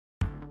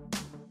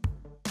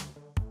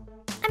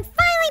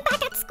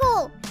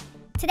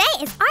Today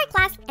is art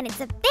class and it's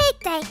a big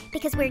day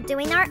because we're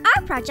doing our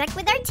art project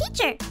with our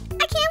teacher.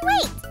 I can't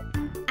wait!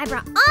 I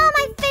brought all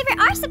my favorite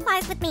art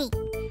supplies with me.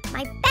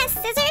 My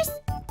best scissors,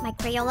 my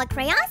Crayola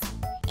crayons,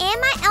 and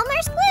my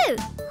Elmer's glue.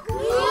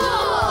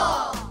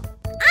 Cool!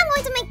 I'm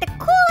going to make the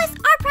coolest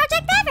art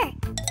project ever!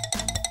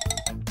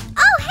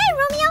 Oh, hey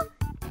Romeo!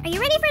 Are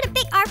you ready for the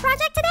big art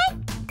project today?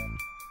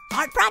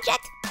 Art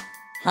project?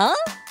 Huh?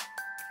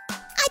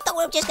 I thought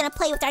we were just gonna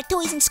play with our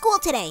toys in school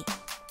today.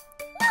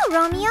 No,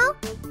 Romeo.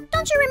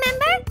 Don't you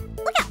remember?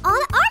 Look at all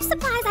the art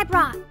supplies I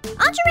brought.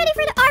 Aren't you ready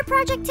for the art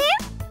project too?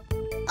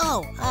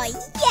 Oh,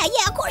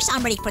 yeah, of course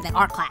I'm ready for the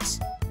art class.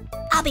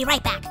 I'll be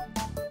right back.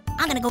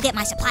 I'm gonna go get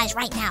my supplies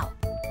right now.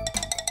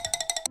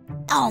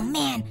 Oh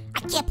man, I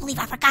can't believe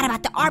I forgot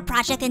about the art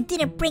project and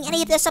didn't bring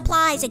any of the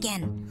supplies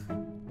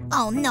again.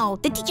 Oh no,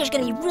 the teacher's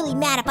gonna be really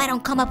mad if I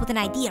don't come up with an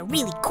idea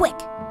really quick.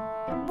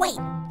 Wait,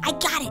 I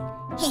got it.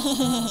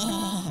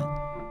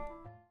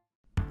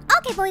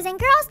 Okay, boys and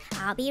girls,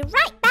 I'll be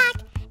right back.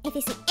 If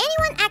you see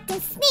anyone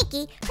acting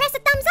sneaky, press the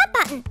thumbs up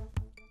button.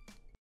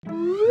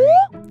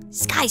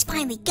 Skye's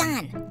finally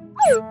gone.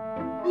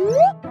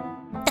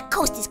 The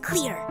coast is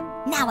clear.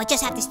 Now I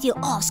just have to steal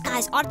all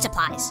Skye's art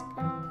supplies.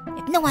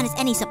 If no one has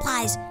any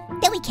supplies,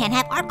 then we can't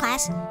have art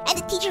class, and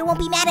the teacher won't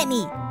be mad at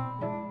me.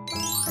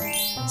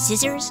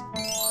 Scissors,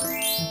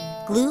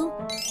 glue,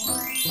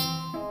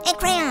 and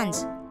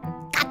crayons.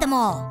 Got them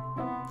all.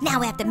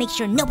 Now I have to make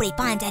sure nobody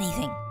finds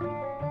anything.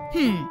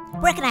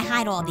 Where can I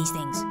hide all these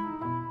things?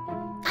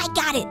 I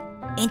got it!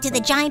 Into the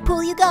giant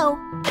pool you go!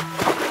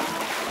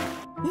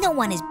 No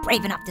one is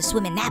brave enough to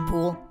swim in that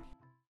pool.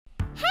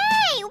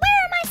 Hey, where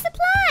are my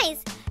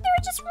supplies? They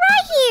were just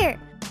right here!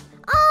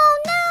 Oh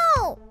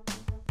no!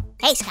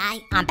 Hey Skye,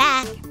 I'm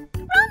back!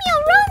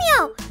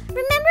 Romeo!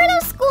 Remember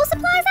those school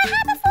supplies I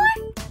had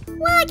before?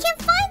 Well, I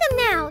can't find them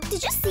now.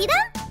 Did you see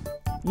them?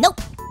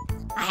 Nope!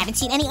 I haven't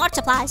seen any art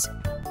supplies.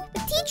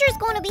 The teacher's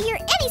going to be here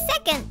any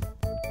second.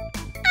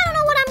 I don't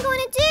know what I'm going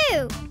to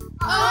do.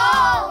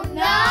 Oh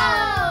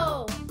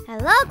no!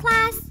 Hello,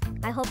 class.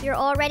 I hope you're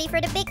all ready for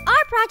the big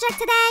art project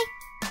today.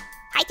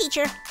 Hi,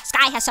 teacher.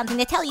 Skye has something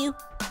to tell you.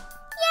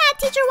 Yeah,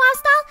 Teacher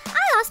Wildstyle, I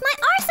lost my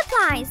art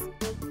supplies.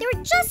 They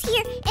were just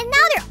here, and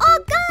now they're all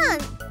gone.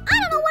 I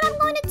don't know what I'm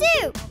going to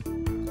do.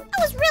 I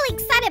was really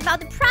excited about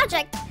the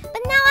project,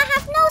 but now I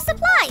have no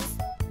supplies.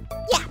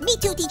 Yeah, me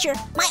too, teacher.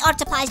 My art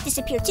supplies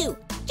disappeared too,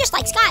 just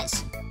like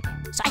Skye's.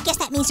 So I guess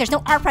that means there's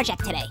no art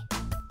project today.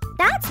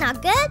 That's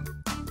not good.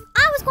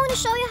 I was going to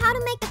show you how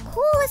to make the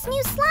coolest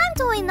new slime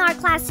toy in art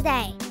class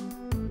today.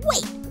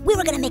 Wait, we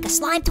were gonna make a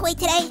slime toy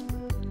today?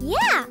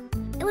 Yeah,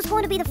 it was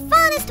going to be the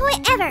funnest toy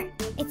ever.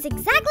 It's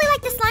exactly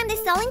like the slime they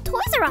sell in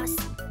Toys R Us.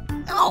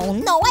 Oh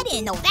no, I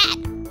didn't know that.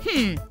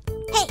 Hey,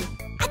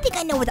 I think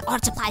I know where the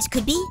art supplies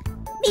could be.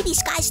 Maybe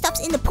Skye's stuff's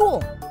in the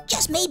pool.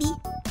 Just maybe.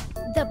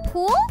 The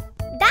pool?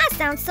 That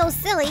sounds so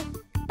silly.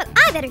 But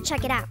I better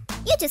check it out.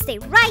 You just stay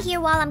right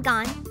here while I'm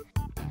gone.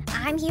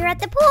 I'm here at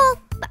the pool,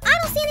 but I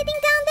don't see anything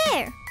down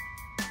there.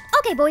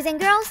 Okay, boys and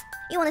girls,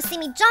 you want to see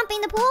me jump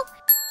in the pool?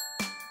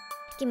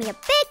 Give me a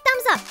big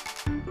thumbs up.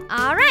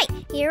 All right,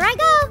 here I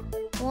go.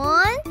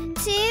 1,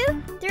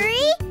 2,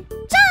 3,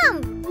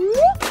 jump!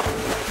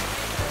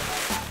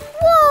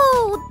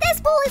 Whoa, this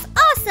pool is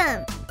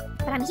awesome.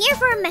 But I'm here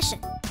for a mission.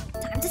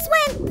 Time to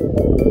swim.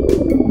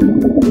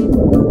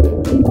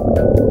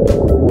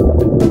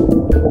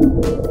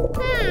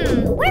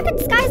 Where could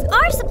Skye's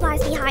art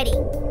supplies be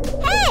hiding?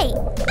 Hey,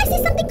 I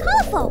see something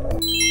colorful.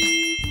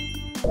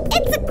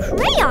 It's a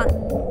crayon.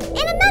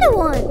 And another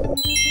one.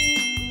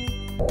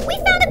 We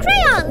found the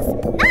crayons.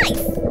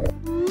 Nice.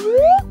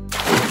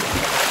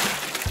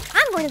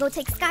 I'm going to go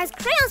take Skye's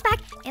crayons back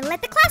and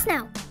let the class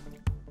know.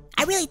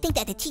 I really think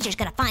that the teacher's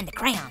gonna find the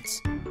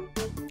crayons.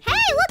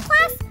 Hey, look,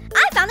 class.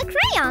 I found the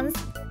crayons.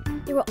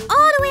 They were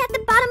all the way at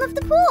the bottom of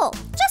the pool,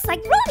 just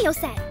like Romeo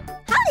said.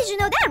 How did you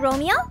know that,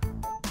 Romeo?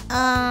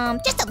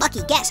 Just a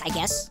lucky guess, I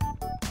guess.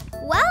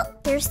 Well,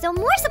 there's still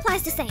more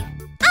supplies to save.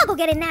 I'll go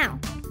get it now.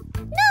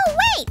 No,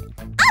 wait!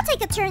 I'll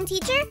take a turn,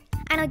 teacher.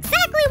 I know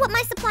exactly what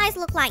my supplies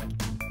look like.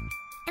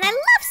 And I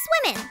love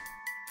swimming.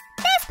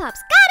 This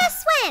pup's gotta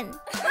swim.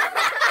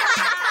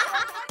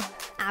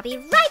 I'll be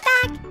right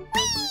back.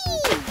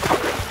 Whee!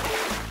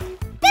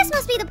 This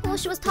must be the pool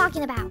she was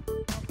talking about.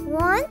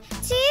 1,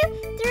 2,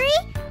 3,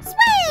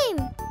 swim!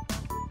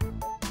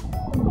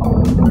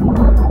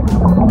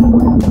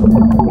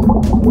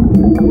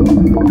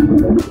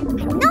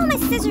 I know my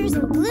scissors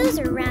and glues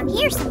are around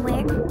here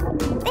somewhere.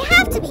 They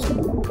have to be.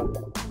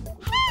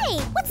 Hey,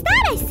 what's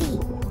that I see?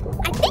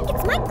 I think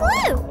it's my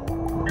glue.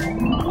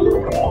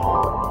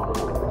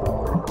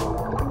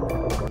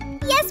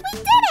 Yes, we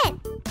did it!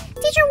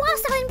 Teacher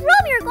Wildstyle and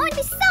Romeo are going to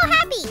be so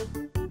happy.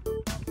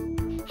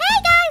 Hey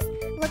guys,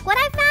 look what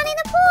I found in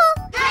the pool.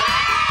 Hey!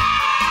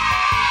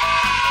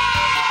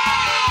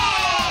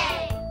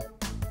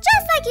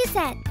 Just like you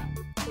said.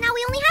 Now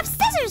we only have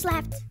scissors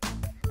left.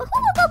 But who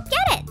will go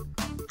get it?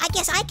 I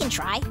guess I can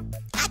try.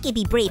 I can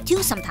be brave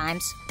too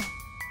sometimes.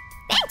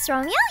 Thanks,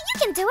 Romeo. You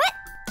can do it.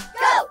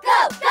 Go,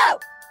 go, go!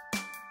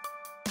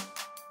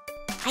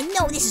 I I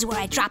know this is where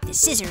I dropped the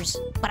scissors,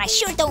 but I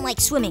sure don't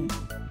like swimming.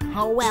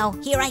 Oh well,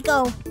 here I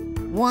go.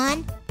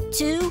 1,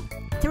 2,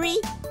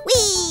 3,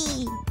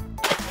 whee!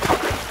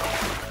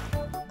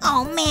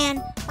 Oh man,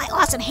 my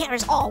awesome hair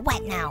is all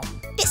wet now.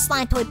 This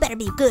slime toy better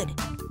be good.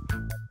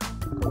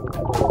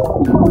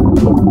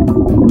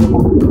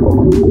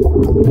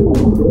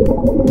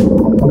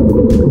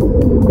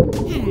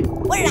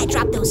 Where did I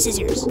drop those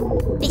scissors?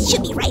 They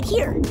should be right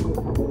here.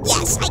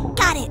 Yes, I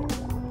got it.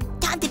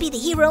 Time to be the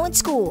hero in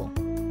school.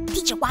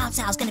 Teacher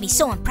Wildstyle is gonna be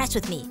so impressed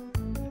with me.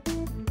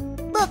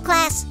 Look,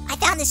 class, I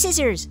found the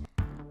scissors.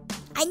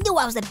 I knew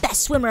I was the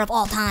best swimmer of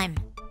all time.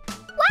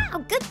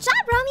 Wow, good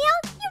job, Romeo.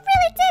 You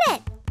really did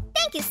it.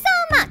 Thank you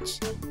so much.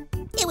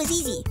 It was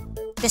easy.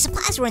 The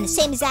supplies were in the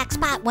same exact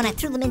spot when I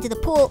threw them into the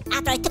pool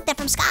after I took them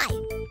from Skye.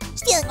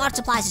 Stealing art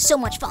supplies is so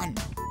much fun.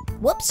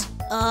 Whoops,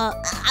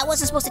 I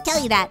wasn't supposed to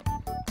tell you that.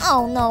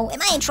 Oh no,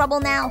 am I in trouble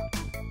now?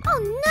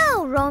 Oh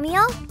no,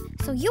 Romeo.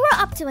 So you were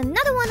up to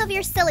another one of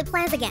your silly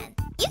plans again.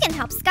 You can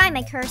help Skye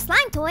make her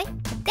slime toy,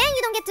 but then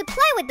you don't get to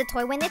play with the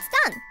toy when it's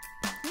done.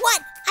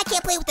 What? I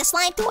can't play with the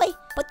slime toy?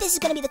 But this is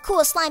gonna be the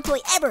coolest slime toy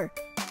ever.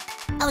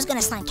 I was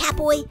gonna slime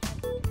Catboy,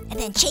 and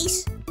then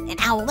Chase, and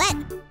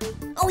Owlette.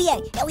 Oh yeah,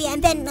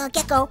 and then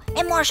Gecko,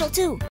 and Marshall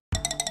too.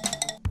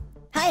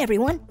 Hi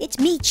everyone, it's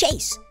me,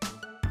 Chase.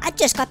 I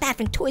just got back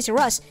from Toys R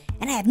Us,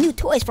 and I have new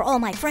toys for all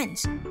my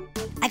friends.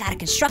 I got a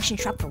construction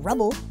truck for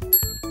Rubble,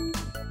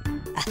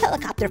 a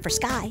helicopter for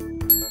Skye,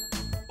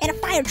 and a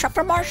fire truck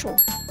for Marshall.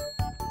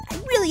 I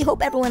really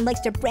hope everyone likes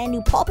their brand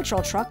new Paw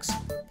Patrol trucks.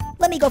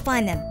 Let me go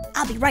find them.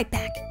 I'll be right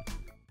back.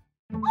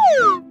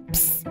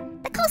 Psst,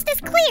 the coast is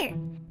clear.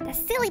 The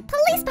silly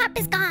police pop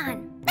is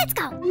gone. Let's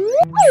go.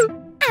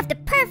 I have the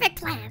perfect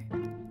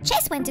plan.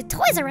 Chase went to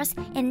Toys R Us,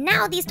 and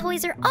now these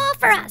toys are all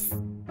for us.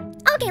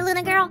 Okay,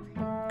 Luna girl,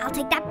 I'll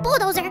take that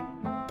bulldozer,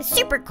 the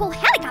super cool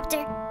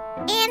helicopter,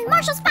 and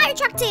Marshall's fire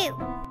truck too.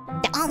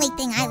 The only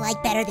thing I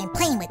like better than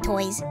playing with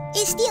toys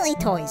is stealing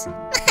toys.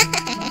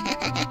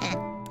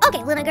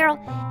 Okay, Luna girl,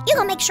 you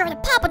go make sure the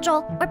Paw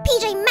Patrol or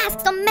PJ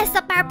Masks don't mess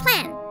up our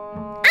plan.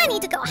 I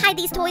need to go hide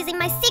these toys in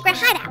my secret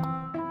hideout.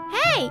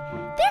 Hey,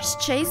 there's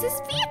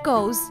Chase's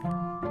vehicles.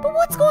 But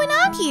what's going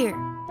on here?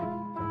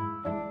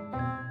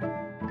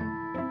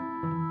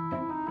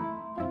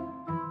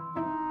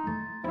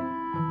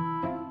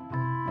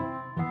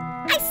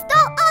 I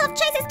stole all of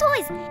Chase's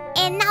toys,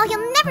 and now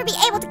he'll never be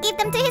able to give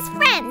them to his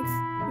friends.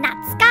 Not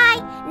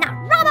Skye, not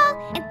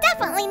Rubble, and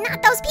definitely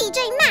not those PJ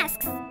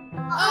Masks.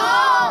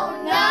 Oh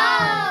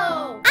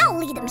no! I'll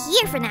leave them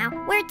here for now,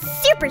 where it's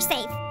super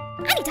safe.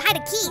 I need to hide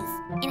the keys,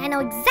 and I know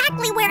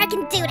exactly where I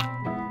can do that.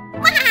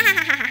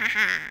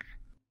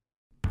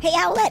 Hey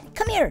Owlette,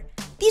 come here.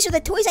 These are the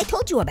toys I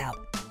told you about.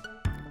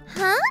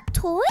 Huh?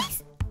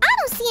 Toys? I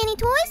don't see any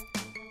toys.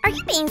 Are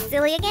you being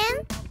silly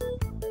again?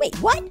 Wait,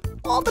 what?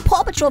 All the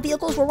Paw Patrol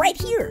vehicles were right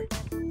here.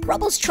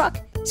 Rubble's truck,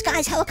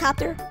 Skye's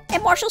helicopter,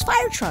 and Marshall's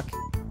fire truck.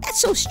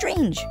 That's so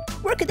strange.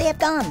 Where could they have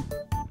gone?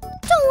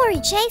 Don't worry,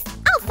 Chase.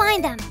 I'll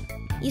find them.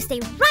 You stay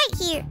right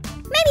here.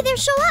 Maybe they'll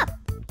show up.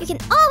 You can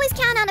always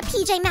count on the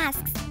PJ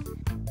Masks.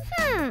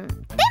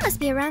 They must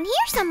be around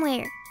here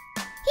somewhere.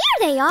 Here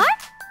they are.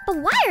 But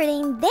why are they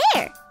in there?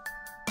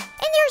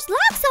 And there's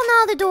locks on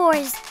all the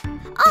doors.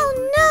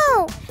 Oh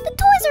no! The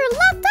toys are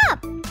locked up.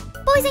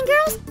 Boys and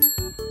girls,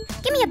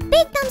 give me a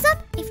big thumbs up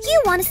if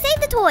you want to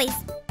save the toys.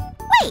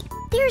 Wait,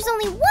 there's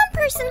only one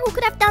person who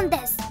could have done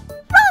this.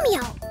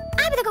 Romeo!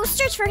 I better go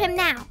search for him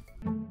now.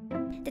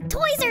 The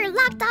toys are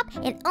locked up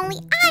and only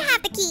I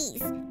have the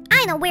keys.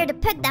 I know where to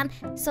put them,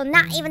 so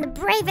not even the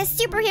bravest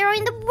superhero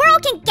in the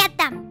world can get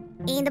them.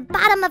 In the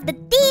bottom of the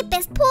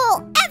deepest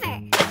pool ever.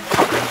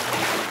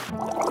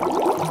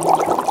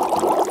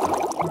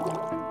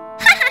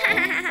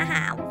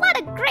 What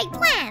a great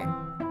plan!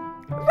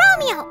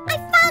 Romeo, I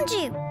found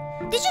you!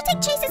 Did you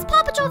take Chase's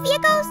Paw Patrol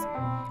vehicles?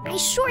 I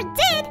sure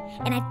did,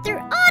 and I threw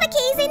all the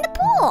keys in the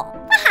pool!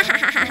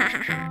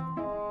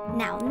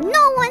 Now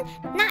no one,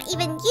 not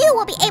even you,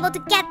 will be able to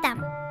get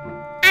them.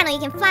 I know you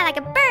can fly like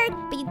a bird,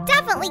 but you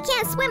definitely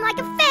can't swim like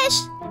a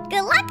fish.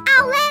 Good luck,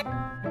 Owlette!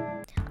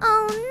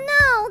 Oh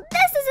no,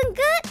 this isn't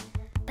good!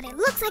 But it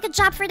looks like a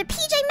job for the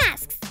PJ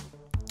Masks.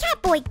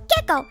 Catboy,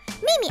 Gecko,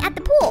 meet me at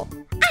the pool.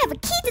 I have a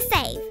key to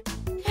save.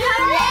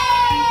 Hooray!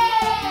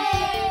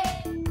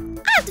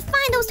 I have to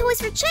find those toys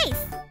for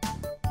Chase.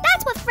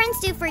 That's what friends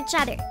do for each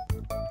other.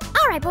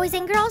 Alright, boys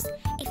and girls,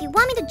 if you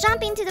want me to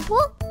jump into the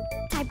pool,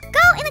 type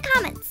GO in the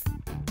comments.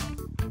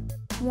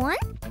 1,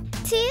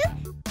 2,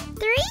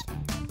 3,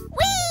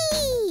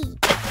 whee!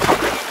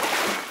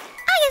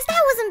 I guess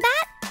that wasn't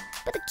bad,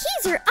 but the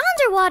keys are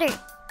underwater.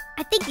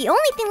 I think the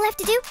only thing left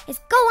to do is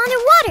go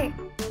underwater.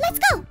 Let's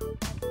go!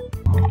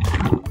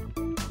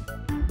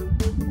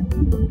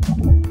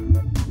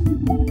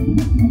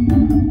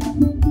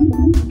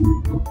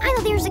 I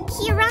know there's a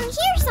key around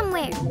here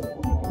somewhere.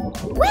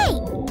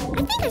 Wait,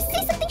 I think I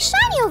see something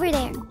shiny over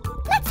there.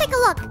 Let's take a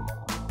look.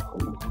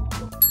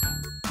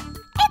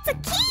 It's a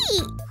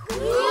key!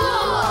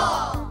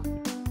 Cool!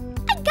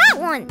 I got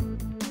one!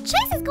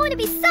 Chase is going to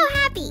be so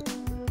happy.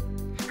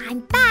 I'm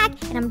back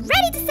and I'm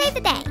ready to save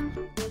the day.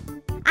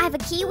 I have a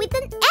key with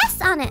an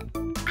S on it.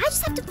 I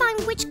just have to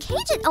find which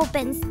cage it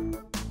opens.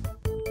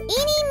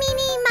 Eeny,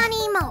 meeny,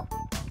 miny, mo.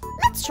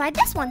 Let's try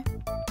this one.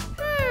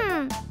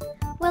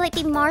 Will it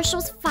be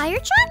Marshall's fire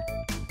truck?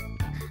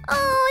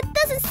 Oh, it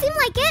doesn't seem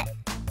like it.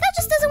 That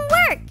just doesn't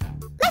work.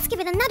 Let's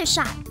give it another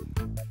shot.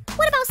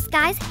 What about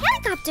Skye's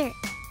helicopter?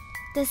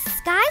 Does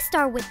Skye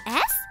start with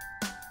S?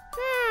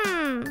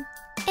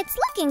 It's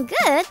looking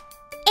good.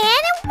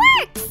 And it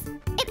works!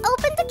 It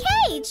opened the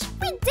cage.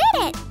 We did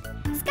it.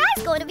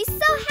 Skye's going to be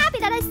so happy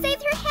that I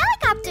saved her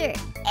helicopter.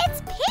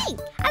 It's pink.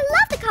 I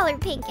love the color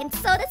pink, and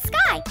so does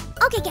Skye.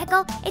 Okay,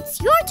 Gecko,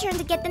 it's your turn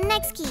to get the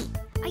next key.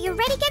 Are you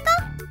ready,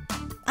 Gecko?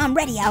 I'm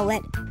ready,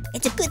 Owlette.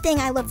 It's a good thing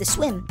I love to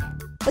swim.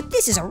 But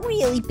this is a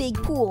really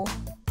big pool.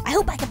 I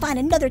hope I can find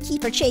another key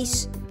for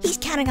Chase. He's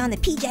counting on the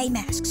PJ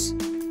Masks.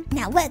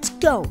 Now let's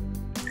go.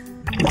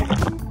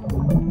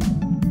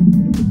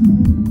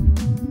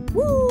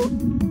 Woo!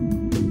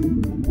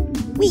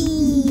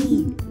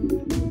 Whee!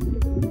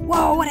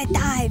 Whoa, what a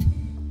dive!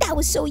 That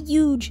was so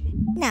huge.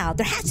 Now,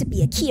 there has to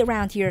be a key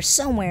around here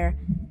somewhere.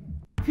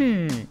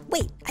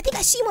 Wait, I think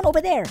I see one over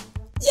there.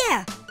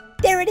 Yeah,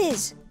 there it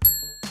is.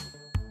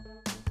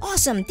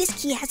 Awesome, this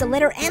key has the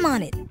letter M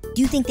on it.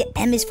 Do you think the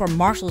M is for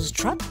Marshall's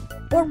truck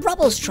or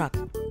Rubble's truck?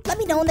 Let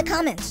me know in the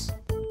comments.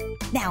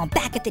 Now I'm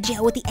back at the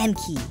jail with the M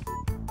key.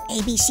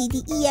 A, B, C,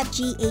 D, E, F,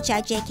 G, H,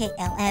 I, J, K,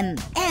 L, M.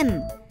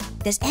 M.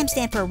 Does M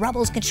stand for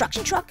Rubble's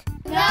construction truck?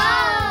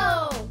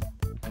 No!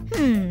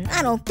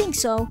 I don't think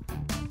so.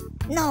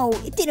 No,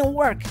 it didn't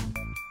work.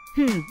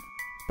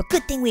 But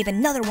good thing we have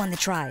another one to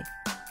try.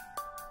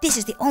 This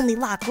is the only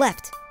lock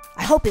left.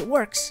 I hope it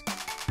works.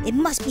 It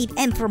must be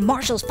M for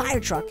Marshall's fire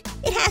truck.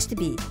 It has to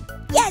be.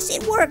 Yes,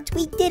 it worked.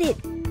 We did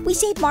it. We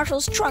saved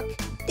Marshall's truck.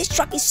 This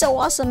truck is so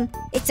awesome.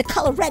 It's the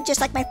color red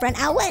just like my friend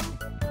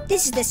Owlette.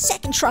 This is the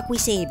second truck we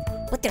saved,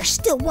 but there's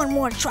still one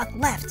more truck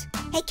left.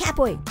 Hey,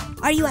 Catboy,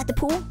 are you at the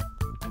pool?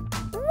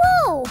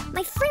 Whoa!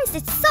 My friends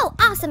did so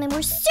awesome and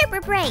were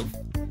super brave.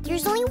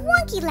 There's only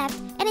one key left,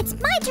 and it's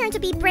my turn to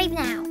be brave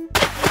now.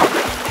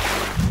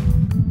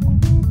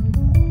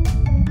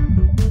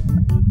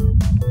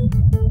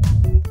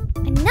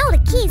 I know the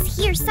key's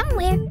here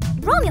somewhere.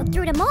 Romeo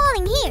threw them all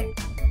in here.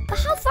 But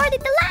how far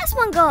did the last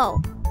one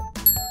go?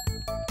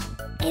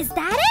 Is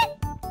that it?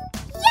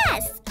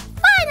 Yes!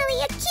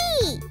 Finally a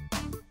key!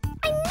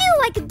 I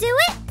knew I could do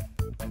it!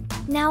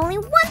 Now only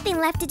one thing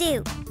left to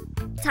do.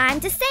 Time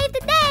to save the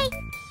day!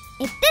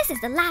 If this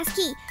is the last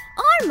key,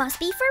 R must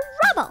be for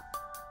Rubble.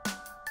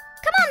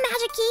 Come on,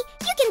 Magic Key,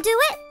 you can do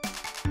it!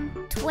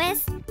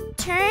 Twist,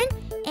 turn,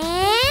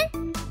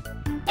 and...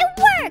 it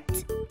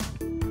worked!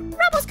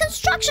 Rubble's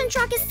construction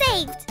truck is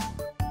saved!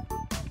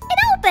 It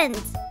opened!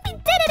 We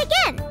did it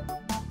again!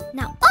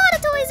 Now all the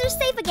toys are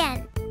safe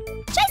again!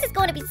 Chase is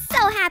going to be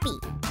so happy,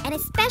 and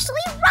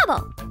especially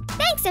Rubble!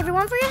 Thanks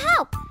everyone for your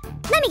help!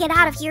 Let me get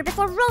out of here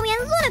before Romeo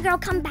and Luna Girl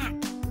come back!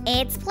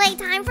 It's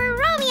playtime for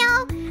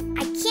Romeo!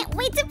 I can't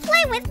wait to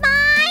play with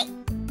my...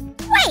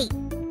 Wait!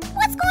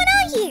 What's going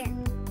on here?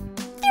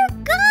 They're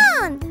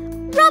gone!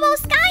 Rubble,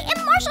 Skye,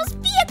 and Marshall's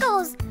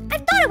vehicles! I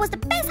thought it was the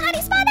best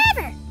hiding spot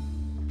ever!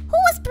 Who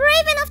was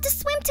brave enough to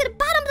swim to the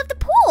bottom of the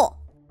pool?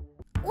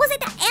 Was it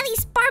the Ellie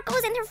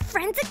Sparkles and her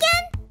friends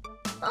again?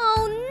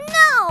 Oh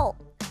no!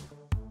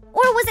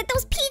 Or was it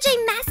those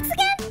PJ Masks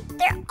again?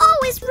 They're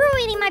always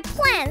ruining my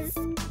plans!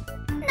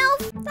 No,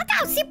 look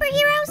out,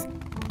 superheroes!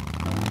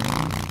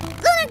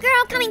 Luna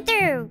Girl coming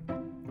through!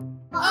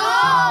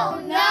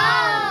 Oh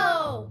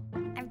no!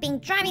 I've been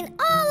driving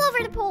all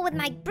over the pool with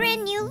my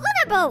brand new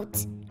Luna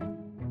boat!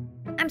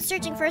 I'm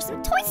searching for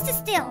some toys to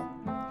steal,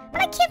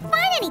 but I can't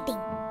find anything.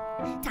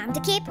 Time to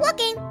keep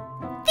looking.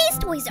 These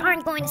toys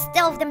aren't going to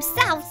steal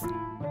themselves.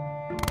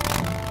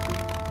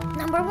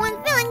 Number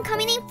one villain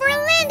coming in for a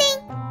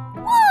landing.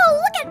 Whoa,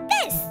 look at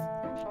this!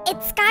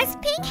 It's Skye's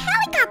pink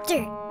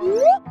helicopter!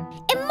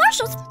 And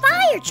Marshall's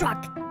fire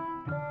truck!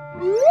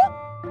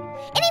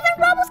 And even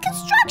Rubble's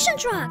construction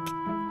truck!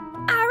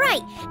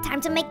 Alright, time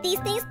to make these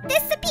things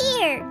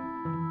disappear!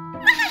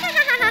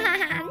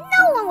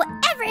 No one will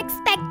ever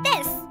expect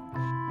this!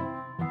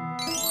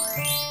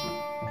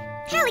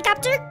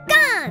 Helicopter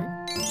gone!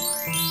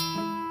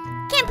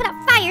 Can't put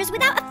out fires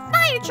without a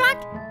fire truck!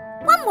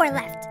 One more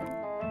left.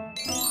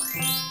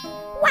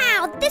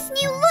 Wow, this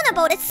new Luna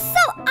boat is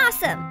so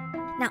awesome!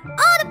 Now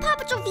all the Paw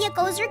Patrol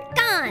vehicles are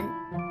gone!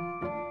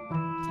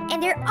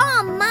 And they're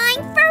all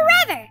mine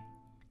forever!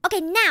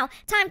 Okay, now,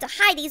 time to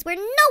hide these where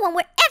no one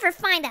will ever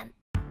find them!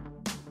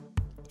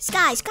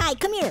 Skye,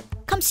 come here.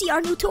 Come see our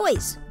new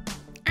toys.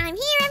 I'm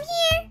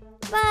here.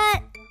 But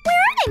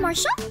where are they,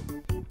 Marshall?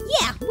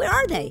 Yeah, where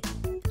are they?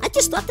 I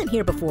just left them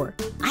here before.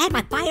 I had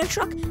my fire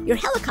truck, your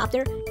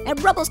helicopter,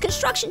 and Rubble's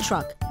construction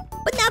truck.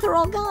 But now they're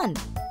all gone.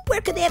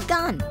 Where could they have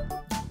gone?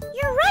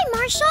 You're right,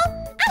 Marshall.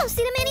 I don't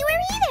see them anywhere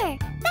either.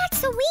 That's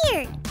so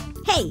weird.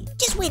 Hey,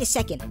 just wait a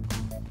second.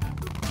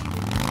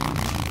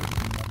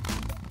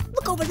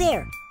 Look over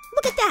there.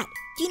 Look at that.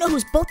 Do you know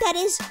whose boat that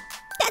is?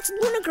 That's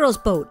Luna Girl's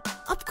boat.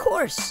 Of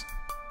course.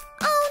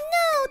 Oh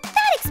no,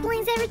 that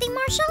explains everything,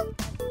 Marshall.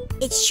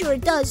 It sure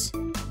does.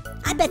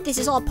 I bet this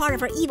is all part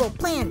of her evil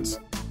plans.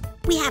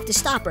 We have to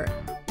stop her.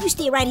 You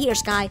stay right here,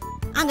 Skye.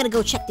 I'm gonna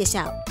go check this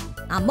out.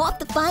 I'm off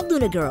to find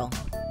Luna Girl.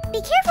 Be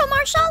careful,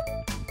 Marshall.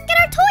 Get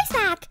our toys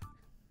back.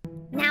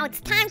 Now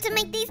it's time to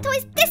make these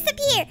toys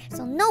disappear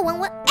so no one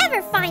will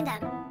ever find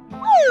them.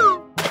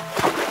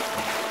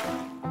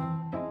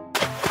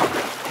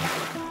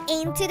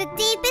 Into the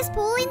deepest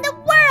pool in the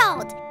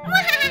world.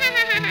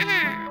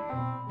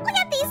 Look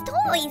at these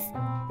toys.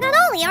 Not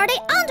only are they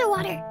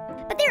underwater,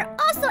 but they're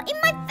also in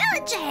my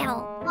village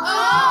jail.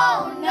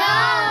 Oh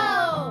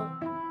no!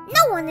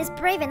 No one is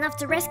brave enough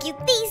to rescue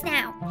these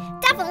now.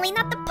 Definitely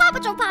not the Paw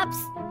Patrol pups.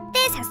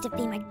 This has to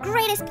be my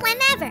greatest plan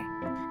ever.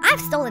 I've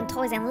stolen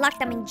toys and locked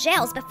them in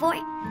jails before,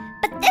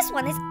 but this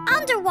one is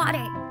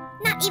underwater.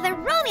 Not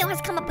even Romeo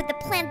has come up with a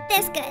plan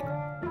this good.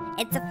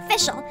 It's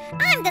official.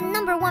 I'm the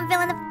 #1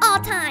 villain of all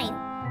time.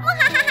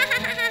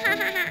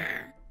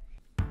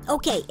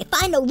 Okay, if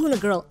I know Luna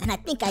Girl, and I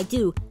think I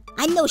do,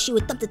 I know she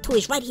would dump the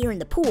toys right here in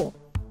the pool.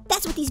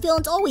 That's what these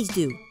villains always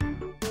do.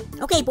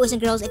 Okay, boys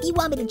and girls, if you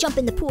want me to jump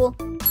in the pool,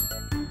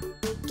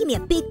 give me a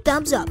big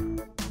thumbs up.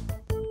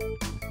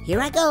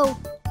 Here I go.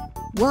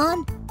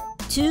 1,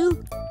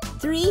 2,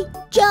 3,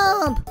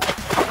 jump!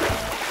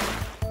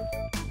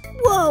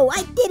 Whoa,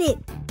 I did it!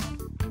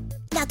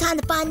 Now time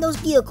to find those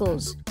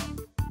vehicles.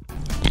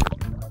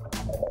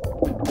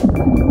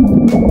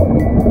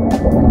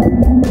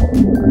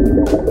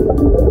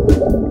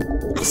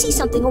 I see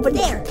something over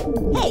there.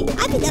 Hey,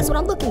 I think that's what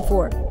I'm looking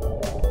for.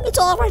 It's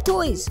all of our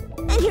toys.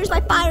 And here's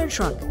my fire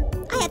truck.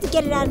 I have to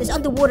get it out of this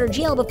underwater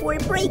jail before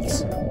it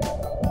breaks.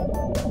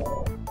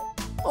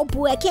 Oh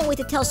boy, I can't wait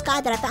to tell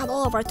Skye that I found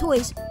all of our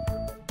toys.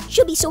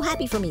 She'll be so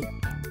happy for me.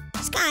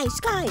 Skye,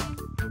 Skye,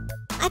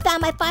 I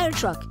found my fire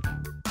truck.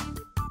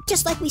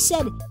 Just like we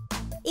said,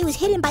 it was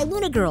hidden by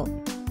Luna Girl.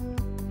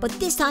 But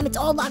this time it's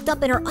all locked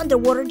up in her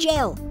underwater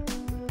jail.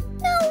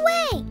 No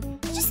way!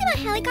 Did you see my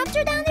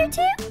helicopter down there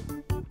too?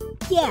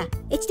 Yeah,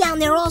 it's down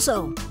there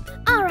also.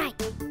 Alright.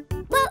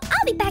 Well,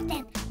 I'll be back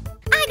then.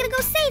 I gotta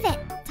go save it.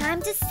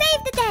 Time to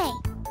save the day.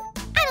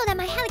 I know that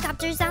my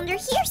helicopter is under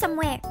here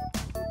somewhere.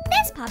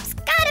 This pup's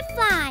gotta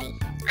fly.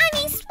 I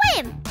mean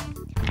swim.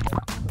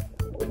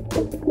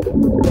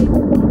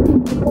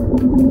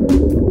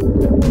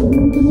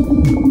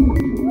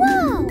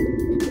 Whoa!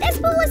 This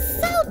pool is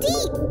so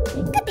deep.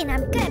 Good thing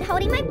I'm good at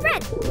holding my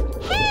breath.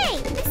 Hey!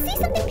 I see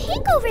something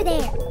pink over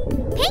there.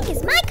 Pink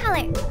is my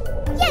color.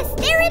 Yes,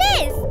 there it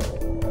is.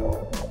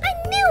 I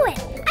knew it.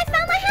 I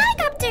found my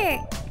helicopter.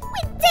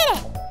 We did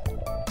it.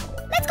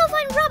 Let's go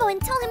find Rubble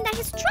and tell him that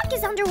his truck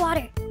is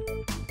underwater.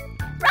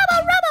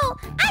 Rubble!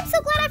 I'm so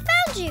glad I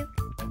found you.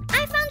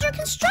 I found your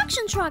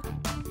construction truck,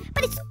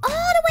 but it's all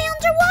the way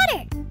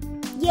underwater.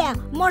 Yeah,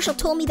 Marshall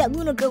told me that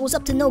Luna Girl was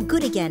up to no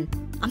good again.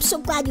 I'm so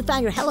glad you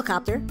found your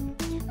helicopter.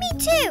 Me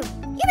too.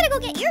 You better go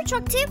get your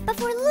truck too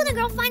before Luna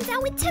Girl finds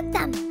out we took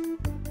them.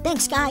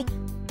 Thanks, Skye.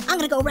 I'm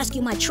gonna go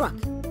rescue my truck.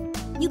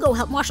 You go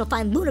help Marshall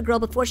find Luna Girl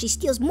before she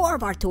steals more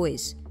of our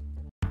toys.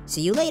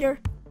 See you later.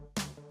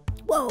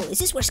 Whoa, is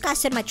this where Skye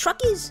said my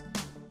truck is?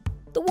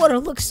 The water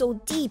looks so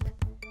deep,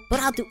 but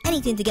I'll do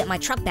anything to get my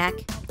truck back.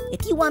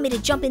 If you want me to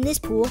jump in this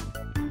pool,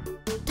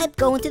 type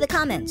go into the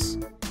comments.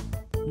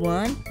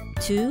 1,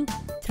 2,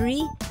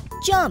 3,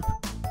 jump!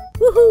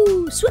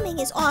 Woohoo! Swimming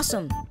is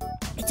awesome.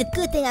 It's a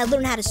good thing I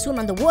learned how to swim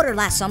underwater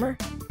last summer.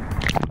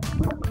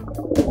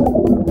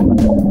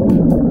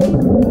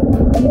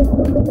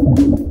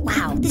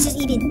 Wow, this is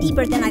even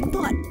deeper than I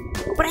thought.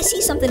 But I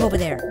see something over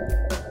there.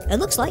 It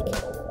looks like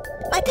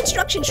my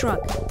construction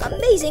truck.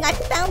 Amazing, I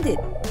found it.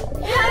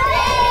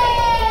 Hooray!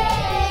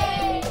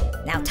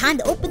 Now time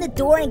to open the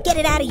door and get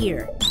it out of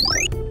here.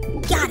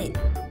 Got it.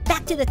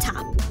 Back to the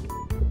top.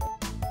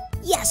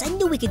 Yes, I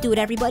knew we could do it,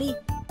 everybody.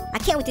 I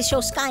can't wait to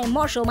show Skye and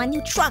Marshall my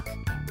new truck.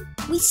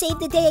 We saved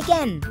the day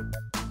again.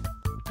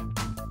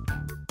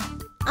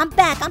 I'm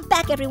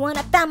back, everyone.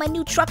 I found my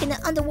new truck in the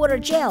underwater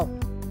jail.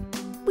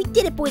 We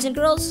did it, boys and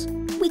girls.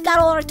 We got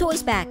all our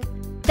toys back.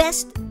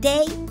 Best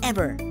day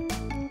ever.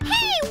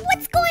 Hey,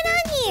 what's going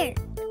on here?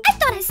 I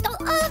thought I stole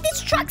all of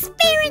these trucks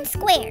fair and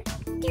square.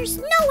 There's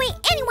no way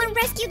anyone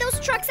rescued those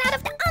trucks out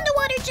of the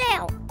underwater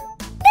jail.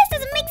 This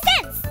doesn't make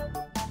sense.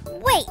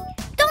 Wait,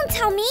 don't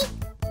tell me.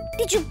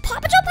 Did you Paw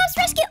Patrol pups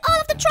rescue all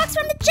of the trucks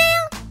from the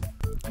jail?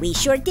 We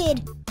sure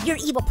did. Your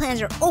evil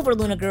plans are over,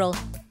 Luna Girl.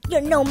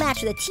 You're no match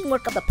for the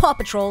teamwork of the Paw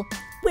Patrol.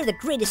 We're the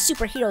greatest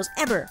superheroes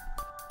ever.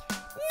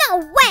 No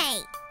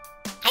way!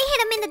 I hid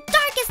them in the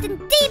darkest and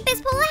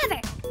deepest pool ever,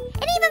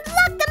 and even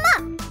locked them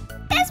up.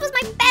 This was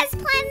my best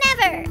plan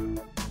ever.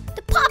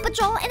 The Paw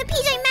Patrol and the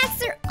PJ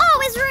Masks are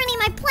always ruining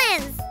my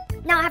plans.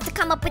 Now I have to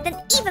come up with an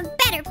even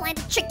better plan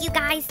to trick you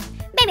guys.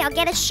 Maybe I'll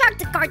get a shark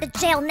to guard the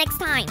jail next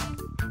time.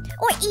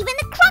 Or even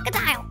a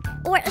crocodile.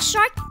 Or a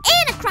shark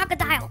and a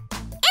crocodile.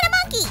 And a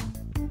monkey.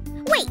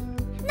 Wait,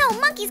 no,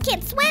 monkeys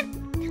can't swim.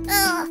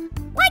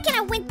 Why can't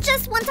I win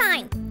just one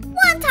time?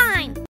 One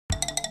time!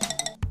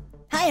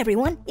 Hi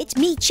everyone, it's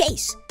me,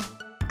 Chase.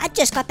 I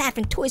just got back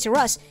from Toys R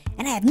Us,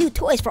 and I have new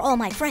toys for all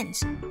my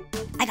friends.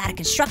 I got a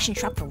construction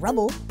truck for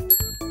Rubble,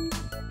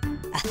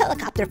 a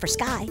helicopter for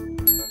Skye,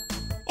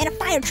 and a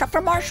fire truck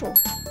for Marshall.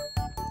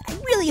 I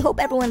really hope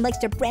everyone likes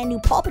their brand new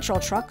Paw Patrol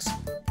trucks.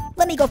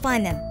 Let me go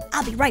find them.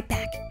 I'll be right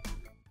back.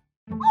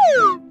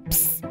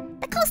 Psst,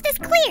 the coast is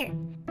clear.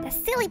 The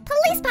silly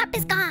police pup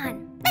is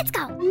gone. Let's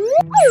go.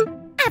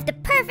 I have the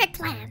perfect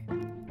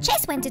plan.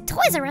 Chase went to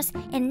Toys R Us,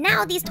 and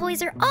now these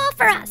toys are all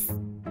for us.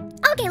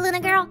 Okay,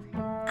 Luna girl,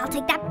 I'll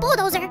take that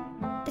bulldozer,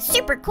 the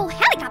super cool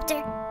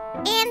helicopter,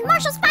 and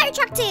Marshall's fire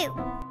truck too.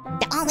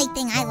 The only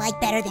thing I like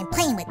better than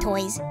playing with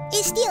toys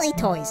is stealing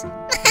toys.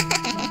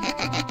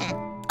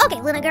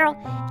 Okay, Luna girl,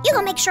 you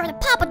go make sure the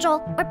Paw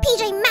Patrol or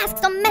PJ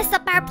Masks don't mess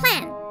up our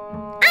plan.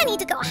 I need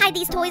to go hide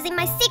these toys in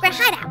my secret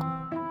hideout.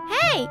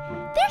 Hey,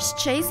 there's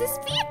Chase's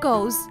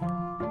vehicles.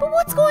 But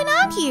what's going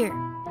on here?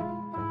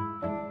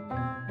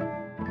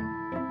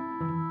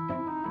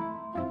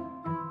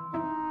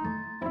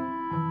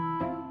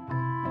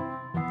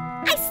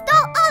 I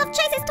stole all of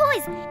Chase's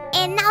toys,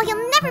 and now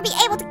he'll never be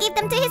able to give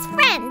them to his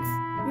friends.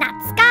 Not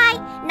Skye,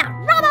 not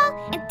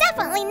Rubble, and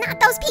definitely not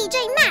those PJ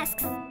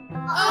Masks.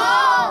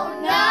 Oh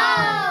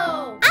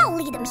no! I'll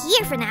leave them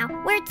here for now,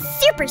 where it's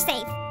super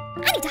safe.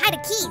 I need to hide the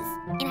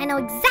keys, and I know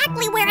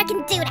exactly where I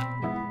can do that.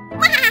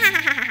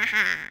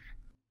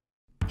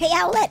 Hey,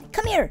 Owlette,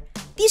 come here.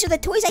 These are the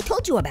toys I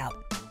told you about.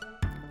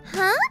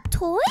 Huh?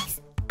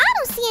 Toys? I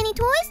don't see any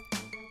toys.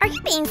 Are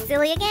you being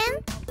silly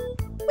again?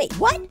 Wait,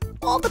 what?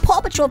 All the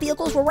Paw Patrol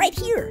vehicles were right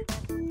here.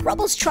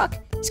 Rubble's truck,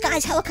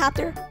 Skye's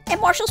helicopter,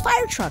 and Marshall's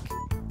fire truck.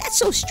 That's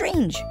so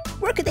strange.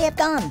 Where could they have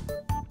gone?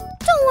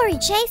 Don't worry,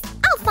 Chase.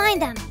 I'll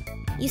find them.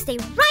 You stay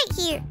right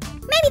here.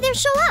 Maybe they'll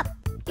show up.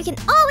 You can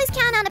always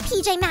count on the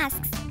PJ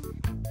Masks.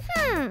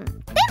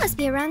 They must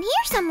be around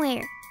here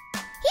somewhere.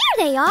 Here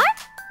they are.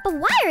 But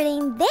why are they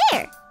in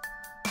there?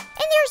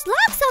 And there's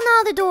locks on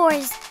all the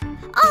doors.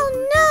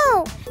 Oh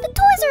no! The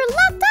toys are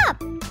locked up.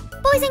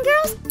 Boys and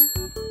girls,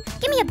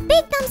 give me a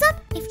big thumbs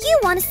up if you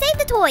want to save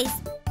the toys.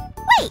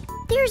 Wait,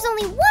 there's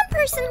only one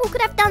person who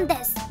could have done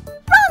this.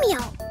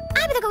 Romeo!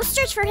 I better go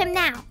search for him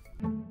now.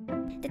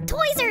 The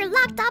toys are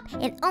locked up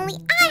and only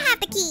I have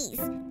the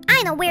keys.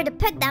 I know where to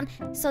put them,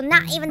 so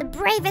not even the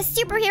bravest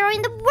superhero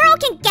in the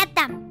world can get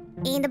them.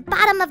 In the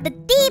bottom of the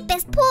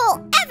deepest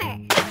pool ever.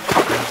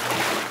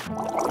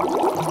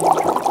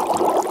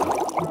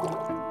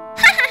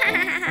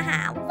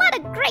 What a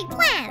great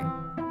plan.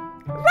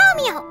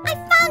 Romeo, I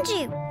found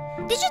you.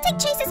 Did you take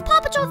Chase's Paw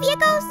Patrol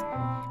vehicles?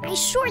 I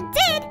sure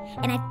did,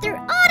 and I threw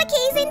all the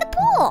keys in the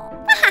pool.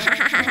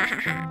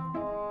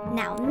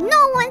 Now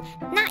no one,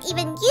 not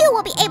even you,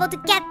 will be able to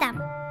get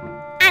them.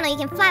 I know you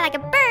can fly like a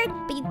bird,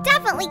 but you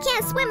definitely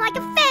can't swim like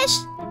a fish.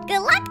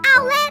 Good luck,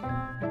 Owlette.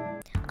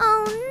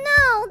 Oh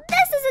no,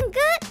 this isn't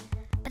good.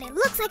 But it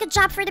looks like a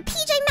job for the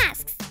PJ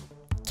Masks.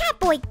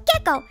 Catboy,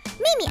 Gecko,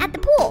 meet me at the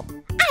pool.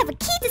 I have a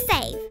key to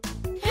save.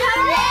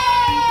 Hooray!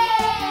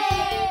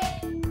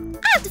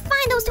 I have to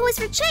find those toys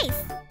for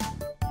Chase.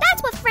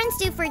 That's what friends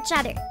do for each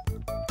other.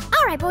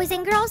 Alright, boys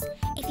and girls,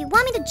 if you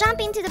want me to jump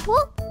into the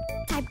pool,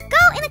 type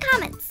GO in the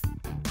comments.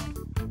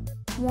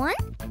 1,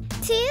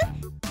 2,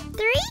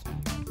 3,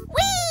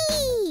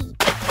 whee!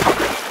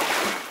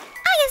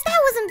 I guess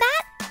that wasn't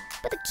bad,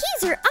 but the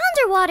keys are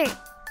underwater.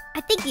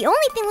 I think the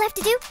only thing left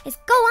to do is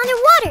go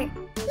underwater.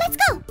 Let's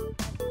go!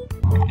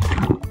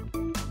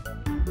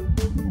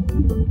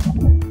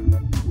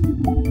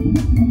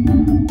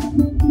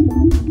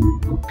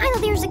 I know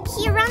there's a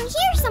key around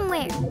here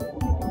somewhere.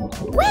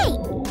 Wait,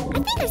 I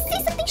think I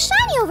see something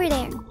shiny over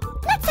there.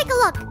 Let's take a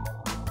look.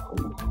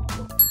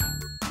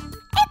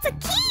 It's a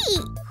key!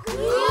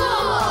 Cool!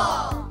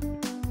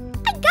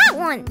 I got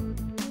one!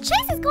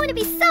 Chase is going to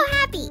be so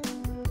happy.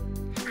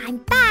 I'm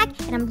back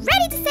and I'm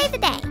ready to save the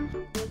day.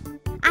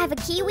 I have a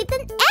key with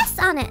an S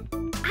on it.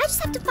 I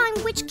just have to find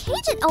which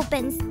cage it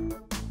opens.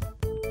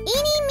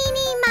 Eeny,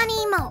 meeny,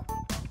 miny, mo.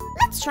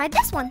 Let's try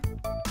this one.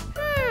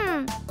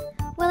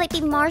 Will it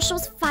be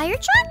Marshall's fire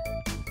truck?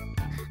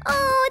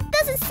 Oh, it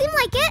doesn't seem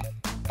like it.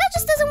 That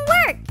just doesn't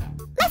work.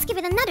 Let's give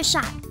it another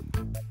shot.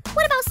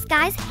 What about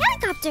Skye's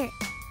helicopter?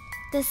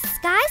 Does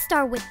Skye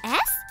start with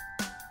S?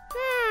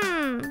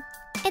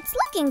 It's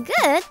looking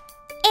good.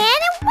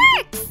 And it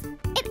works!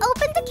 It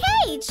opened the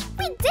cage.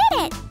 We did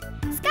it!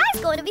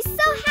 Skye's going to be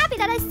so happy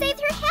that I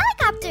saved her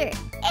helicopter.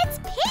 It's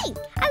pink.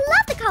 I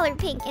love the color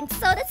pink, and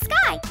so does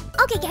Skye.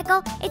 Okay,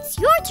 Gecko, it's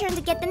your turn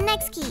to get the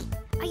next key.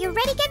 Are you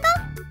ready, Gecko?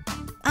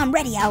 I'm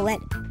ready,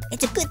 Owlette.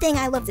 It's a good thing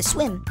I love to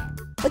swim.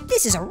 But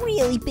this is a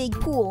really big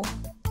pool.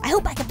 I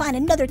hope I can find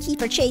another key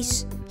for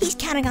Chase. He's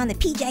counting on the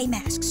PJ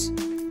Masks.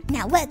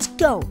 Now let's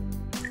go.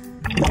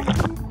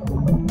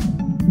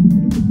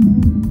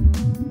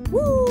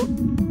 Woo!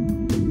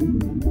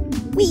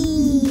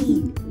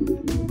 Whee!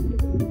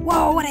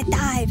 Whoa, what a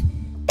dive!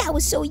 That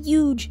was so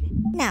huge.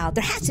 Now,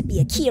 there has to be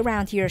a key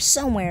around here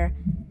somewhere.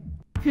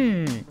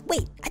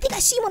 Wait, I think I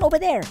see one over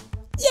there.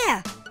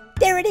 Yeah,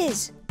 there it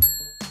is.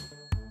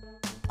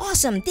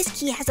 Awesome, this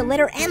key has the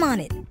letter M on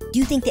it. Do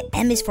you think the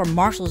M is for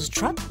Marshall's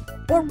truck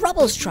or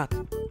Rubble's truck?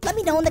 Let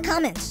me know in the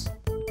comments.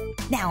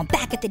 Now I'm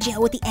back at the jail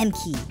with the M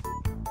key.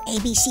 A,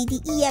 B, C, D,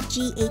 E, F,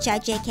 G, H, I,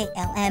 J, K,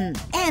 L, M.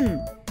 M.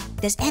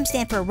 Does M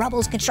stand for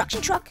Rubbles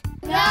Construction Truck?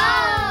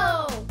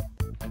 No!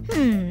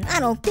 I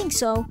don't think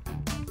so.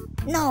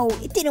 No,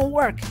 it didn't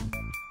work.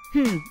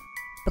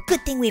 But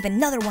good thing we have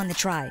another one to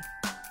try.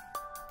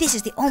 This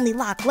is the only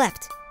lock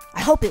left.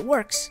 I hope it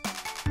works.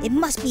 It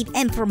must be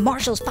M for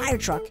Marshall's fire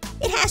truck.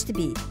 It has to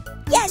be.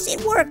 Yes,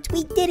 it worked.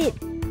 We did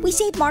it. We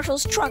saved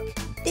Marshall's truck.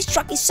 This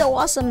truck is so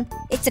awesome.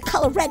 It's the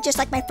color red just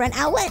like my friend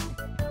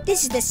Owlette.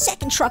 This is the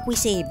second truck we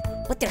saved,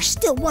 but there's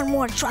still one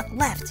more truck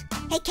left.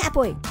 Hey,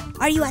 Catboy,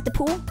 are you at the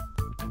pool?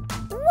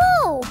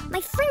 Whoa!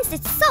 My friends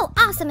did so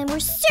awesome and we're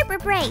super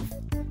brave.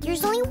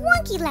 There's only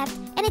one key left,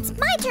 and it's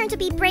my turn to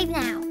be brave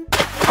now.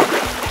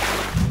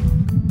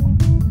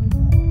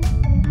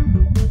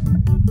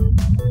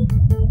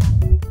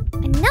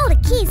 I know the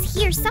key is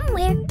here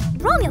somewhere.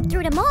 Romeo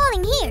threw them all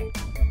in here.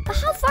 But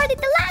how far did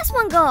the last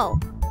one go?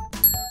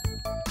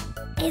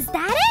 Is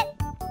that it?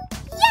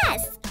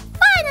 Yes!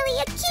 Finally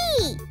a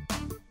key!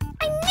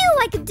 I knew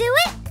I could do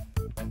it!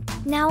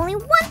 Now only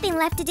one thing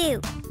left to do.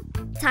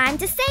 Time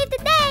to save the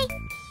day!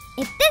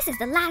 If this is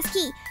the last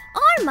key,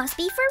 R must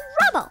be for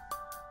Rubble.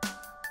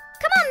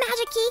 Come on,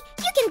 Magic Key,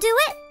 you can do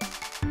it!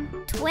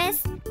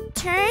 Twist,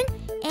 turn,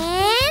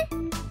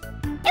 and...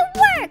 it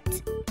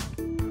worked!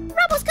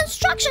 Rubble's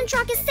construction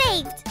truck is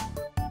saved!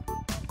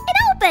 It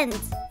opened!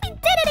 We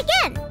did it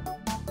again!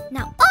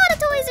 Now all the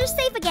toys are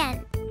safe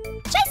again!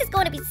 Chase is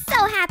going to be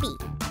so happy,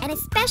 and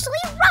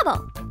especially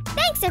Rubble!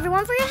 Thanks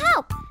everyone for your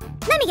help!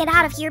 Let me get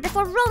out of here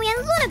before Romeo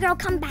and Luna Girl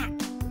come back!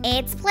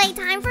 It's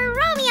playtime for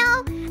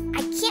Romeo!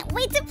 I can't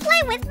wait to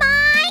play with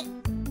my...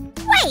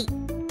 Wait!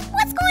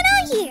 What's going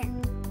on here?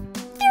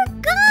 They're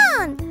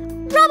gone!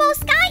 Rubble,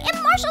 Skye,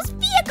 and Marshall's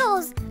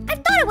vehicles! I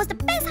thought it was the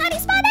best hiding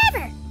spot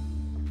ever!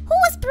 Who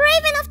was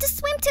brave enough to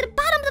swim to the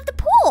bottom of the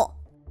pool?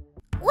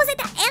 Was it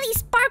that Ellie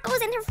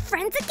Sparkles and her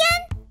friends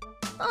again?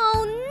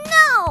 Oh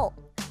no!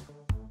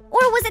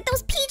 Or was it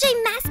those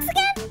PJ Masks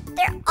again?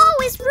 They're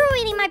always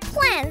ruining my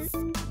plans!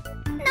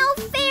 No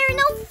fair,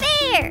 no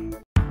fair!